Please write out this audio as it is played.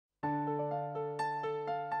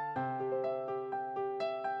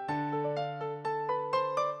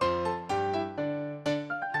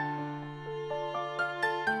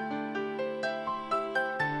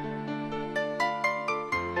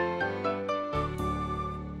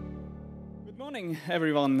morning,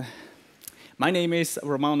 everyone. My name is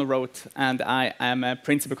Romano Roth, and I am a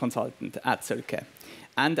principal consultant at Sölke,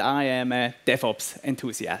 and I am a DevOps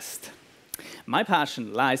enthusiast. My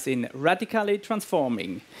passion lies in radically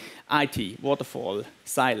transforming IT waterfall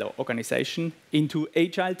silo organization into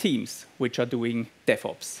agile teams which are doing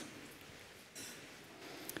DevOps.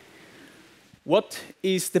 What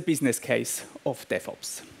is the business case of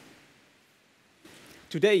DevOps?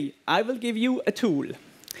 Today, I will give you a tool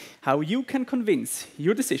how you can convince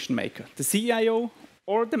your decision maker, the CIO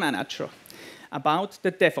or the manager, about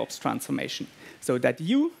the DevOps transformation so that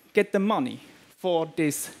you get the money for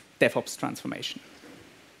this DevOps transformation.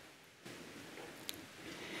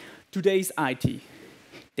 Today's IT,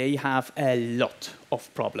 they have a lot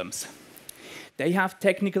of problems. They have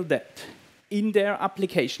technical debt in their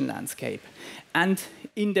application landscape and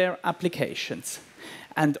in their applications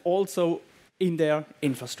and also in their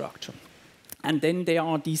infrastructure. And then there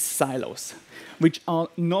are these silos, which are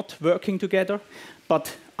not working together,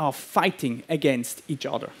 but are fighting against each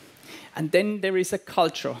other. And then there is a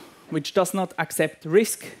culture which does not accept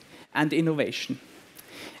risk and innovation.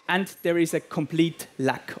 And there is a complete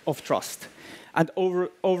lack of trust. And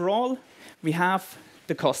overall, we have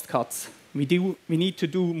the cost cuts. We need to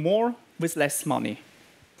do more with less money.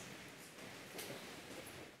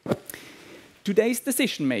 Today's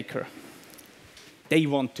decision maker, they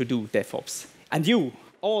want to do DevOps. And you,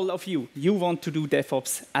 all of you, you want to do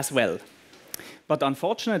DevOps as well. But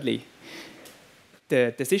unfortunately,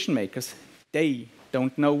 the decision makers, they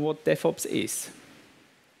don't know what DevOps is.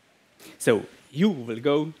 So you will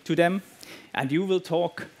go to them and you will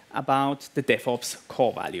talk about the DevOps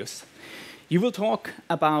core values. You will talk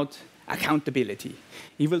about accountability.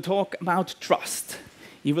 You will talk about trust.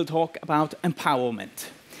 You will talk about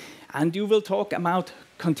empowerment. And you will talk about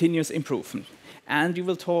continuous improvement. And you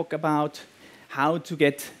will talk about how to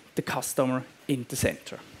get the customer in the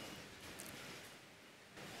center.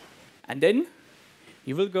 And then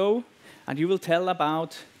you will go and you will tell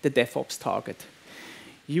about the DevOps target.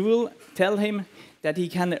 You will tell him that he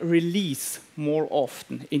can release more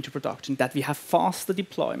often into production, that we have faster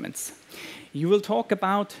deployments. You will talk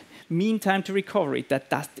about mean time to recovery,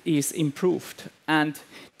 that is improved, and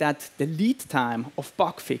that the lead time of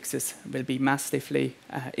bug fixes will be massively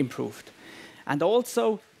improved. And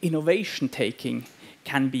also, innovation taking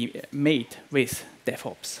can be made with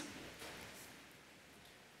DevOps.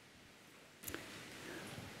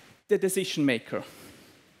 The decision maker,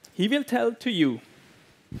 he will tell to you,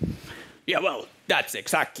 yeah, well, that's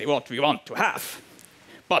exactly what we want to have.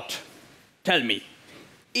 But tell me,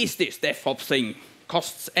 is this DevOps thing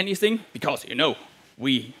costs anything? Because, you know,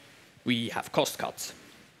 we have cost cuts.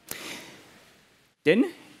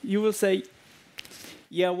 Then you will say,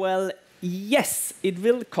 yeah, well, yes, it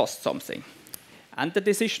will cost something. And the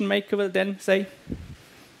decision maker will then say,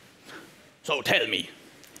 so tell me,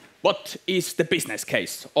 what is the business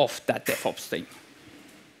case of that DevOps thing?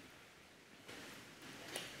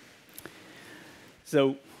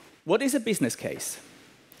 So, what is a business case?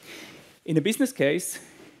 In a business case,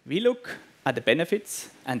 we look at the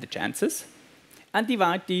benefits and the chances and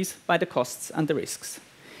divide these by the costs and the risks.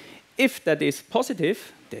 If that is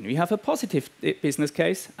positive, then we have a positive business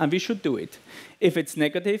case and we should do it. If it's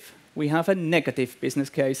negative, we have a negative business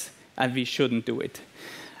case and we shouldn't do it.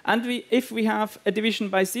 And if we have a division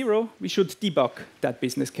by 0, we should debug that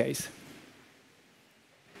business case.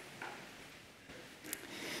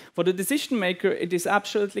 For the decision maker, it is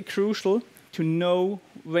absolutely crucial to know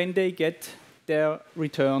when they get their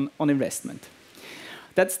return on investment.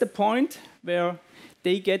 That's the point where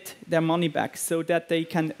they get their money back so that they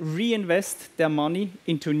can reinvest their money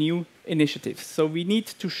into new initiatives. So we need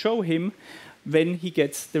to show him when he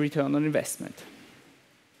gets the return on investment.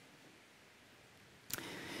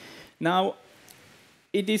 Now,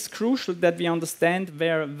 it is crucial that we understand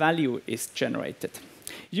where value is generated.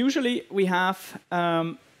 Usually, we have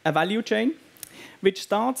a value chain which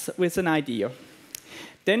starts with an idea.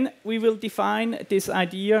 Then we will define this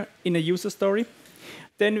idea in a user story.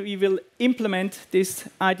 Then we will implement this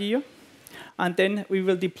idea, and then we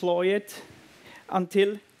will deploy it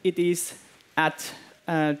until it is at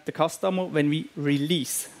the customer when we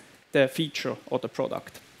release the feature or the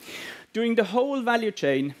product. During the whole value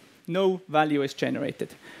chain, no value is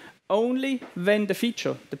generated. Only when the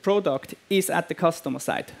feature, the product, is at the customer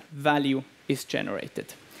side, value is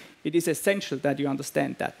generated. It is essential that you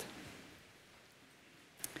understand that.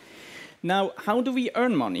 Now, how do we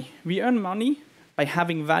earn money? We earn money by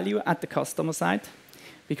having value at the customer side,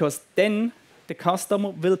 because then the customer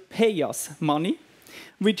will pay us money,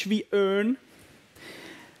 which we earn,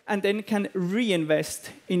 and then can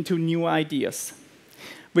reinvest into new ideas.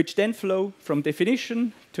 which then flow from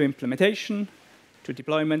definition to implementation, to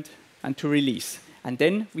deployment, and to release. And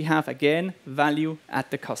then we have, again, value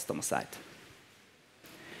at the customer side.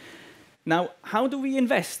 Now, how do we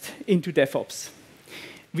invest into DevOps?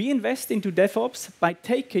 We invest into DevOps by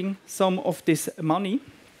taking some of this money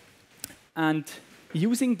and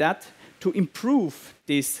using that to improve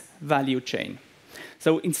this value chain.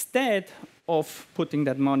 So instead of putting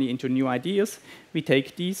that money into new ideas, we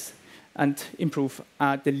take these and improve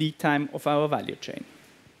the lead time of our value chain.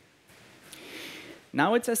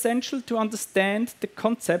 Now it's essential to understand the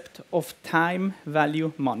concept of time,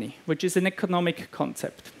 value, money, which is an economic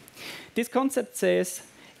concept. This concept says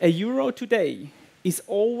a euro today is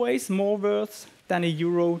always more worth than a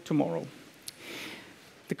euro tomorrow.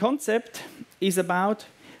 The concept is about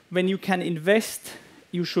when you can invest,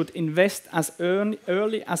 you should invest as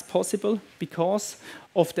early as possible because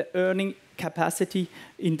of the earning capacity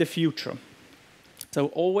in the future. So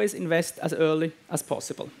always invest as early as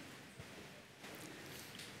possible.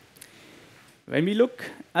 When we look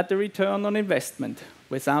at the return on investment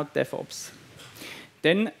without DevOps,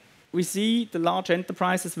 then we see the large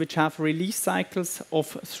enterprises which have release cycles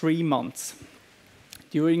of 3 months.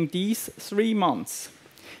 During these 3 months,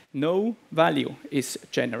 no value is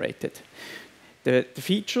generated. The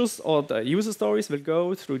features or the user stories will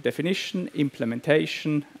go through definition,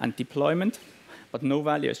 implementation, and deployment, but no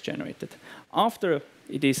value is generated. After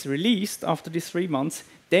it is released, after these 3 months,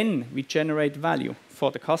 then we generate value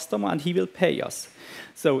for the customer and he will pay us.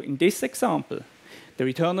 So in this example, the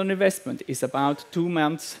return on investment is about 2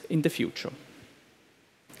 months in the future.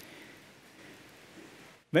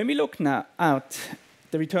 When we look now at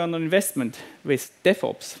the return on investment with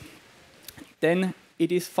DevOps, then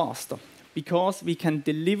it is faster because we can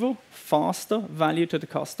deliver faster value to the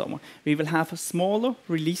customer. We will have smaller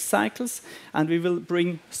release cycles and we will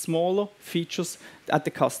bring smaller features at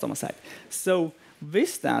the customer side. So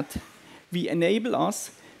with that, we enable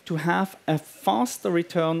us to have a faster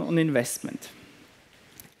return on investment.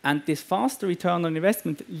 And this faster return on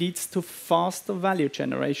investment leads to faster value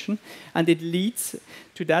generation, and it leads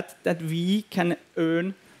to that we can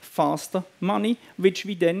earn faster money, which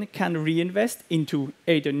we then can reinvest into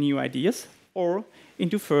either new ideas or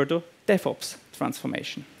into further DevOps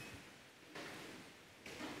transformation.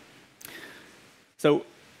 So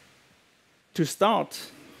to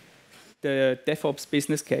start the DevOps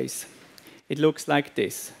business case, it looks like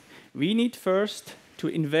this. We need first to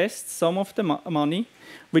invest some of the money,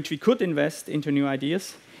 which we could invest into new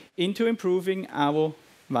ideas, into improving our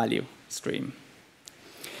value stream.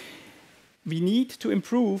 We need to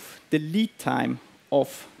improve the lead time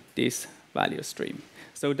of this value stream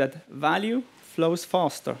so that value flows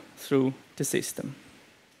faster through the system.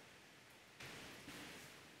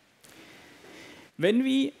 When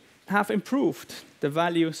we have improved the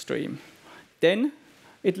value stream, then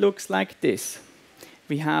it looks like this.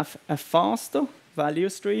 We have a faster value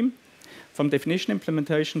stream from definition,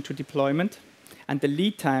 implementation to deployment, and the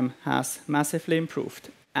lead time has massively improved.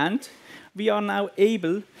 And we are now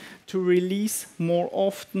able to release more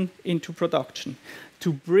often into production,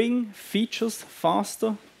 to bring features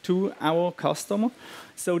faster to our customer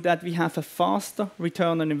so that we have a faster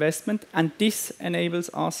return on investment, and this enables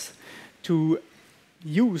us to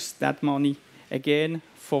use that money again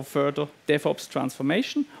for further DevOps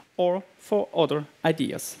transformation or for other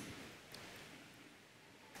ideas.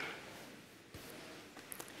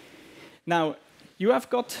 Now, you have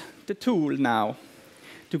got the tool now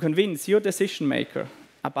to convince your decision maker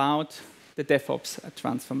about the DevOps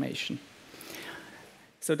transformation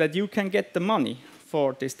so that you can get the money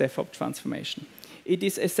for this DevOps transformation. It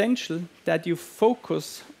is essential that you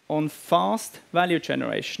focus on fast value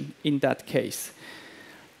generation in that case,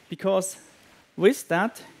 because with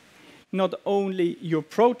that, not only your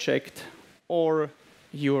project or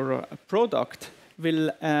your product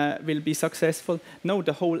will be successful. No,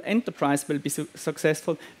 the whole enterprise will be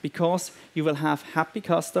successful because you will have happy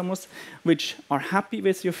customers which are happy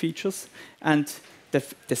with your features and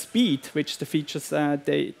the speed which the features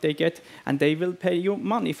they get, and they will pay you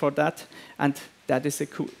money for that, and that is a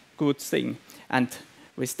good thing. And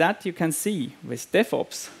with that, you can see with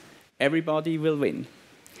DevOps, everybody will win.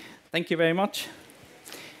 Thank you very much.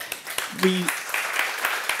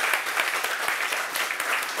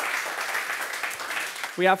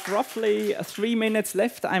 We have roughly 3 minutes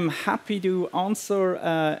left. I'm happy to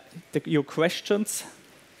answer your questions,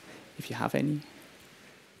 if you have any.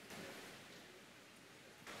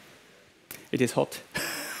 It is hot.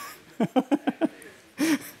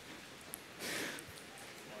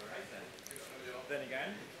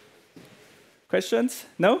 Questions?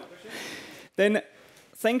 No? Then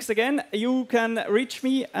Thanks again. You can reach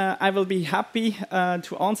me. I will be happy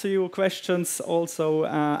to answer your questions also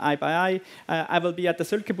eye by eye. I will be at the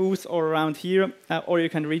Sülke booth or around here, or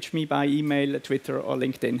you can reach me by email, Twitter, or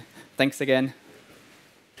LinkedIn. Thanks again.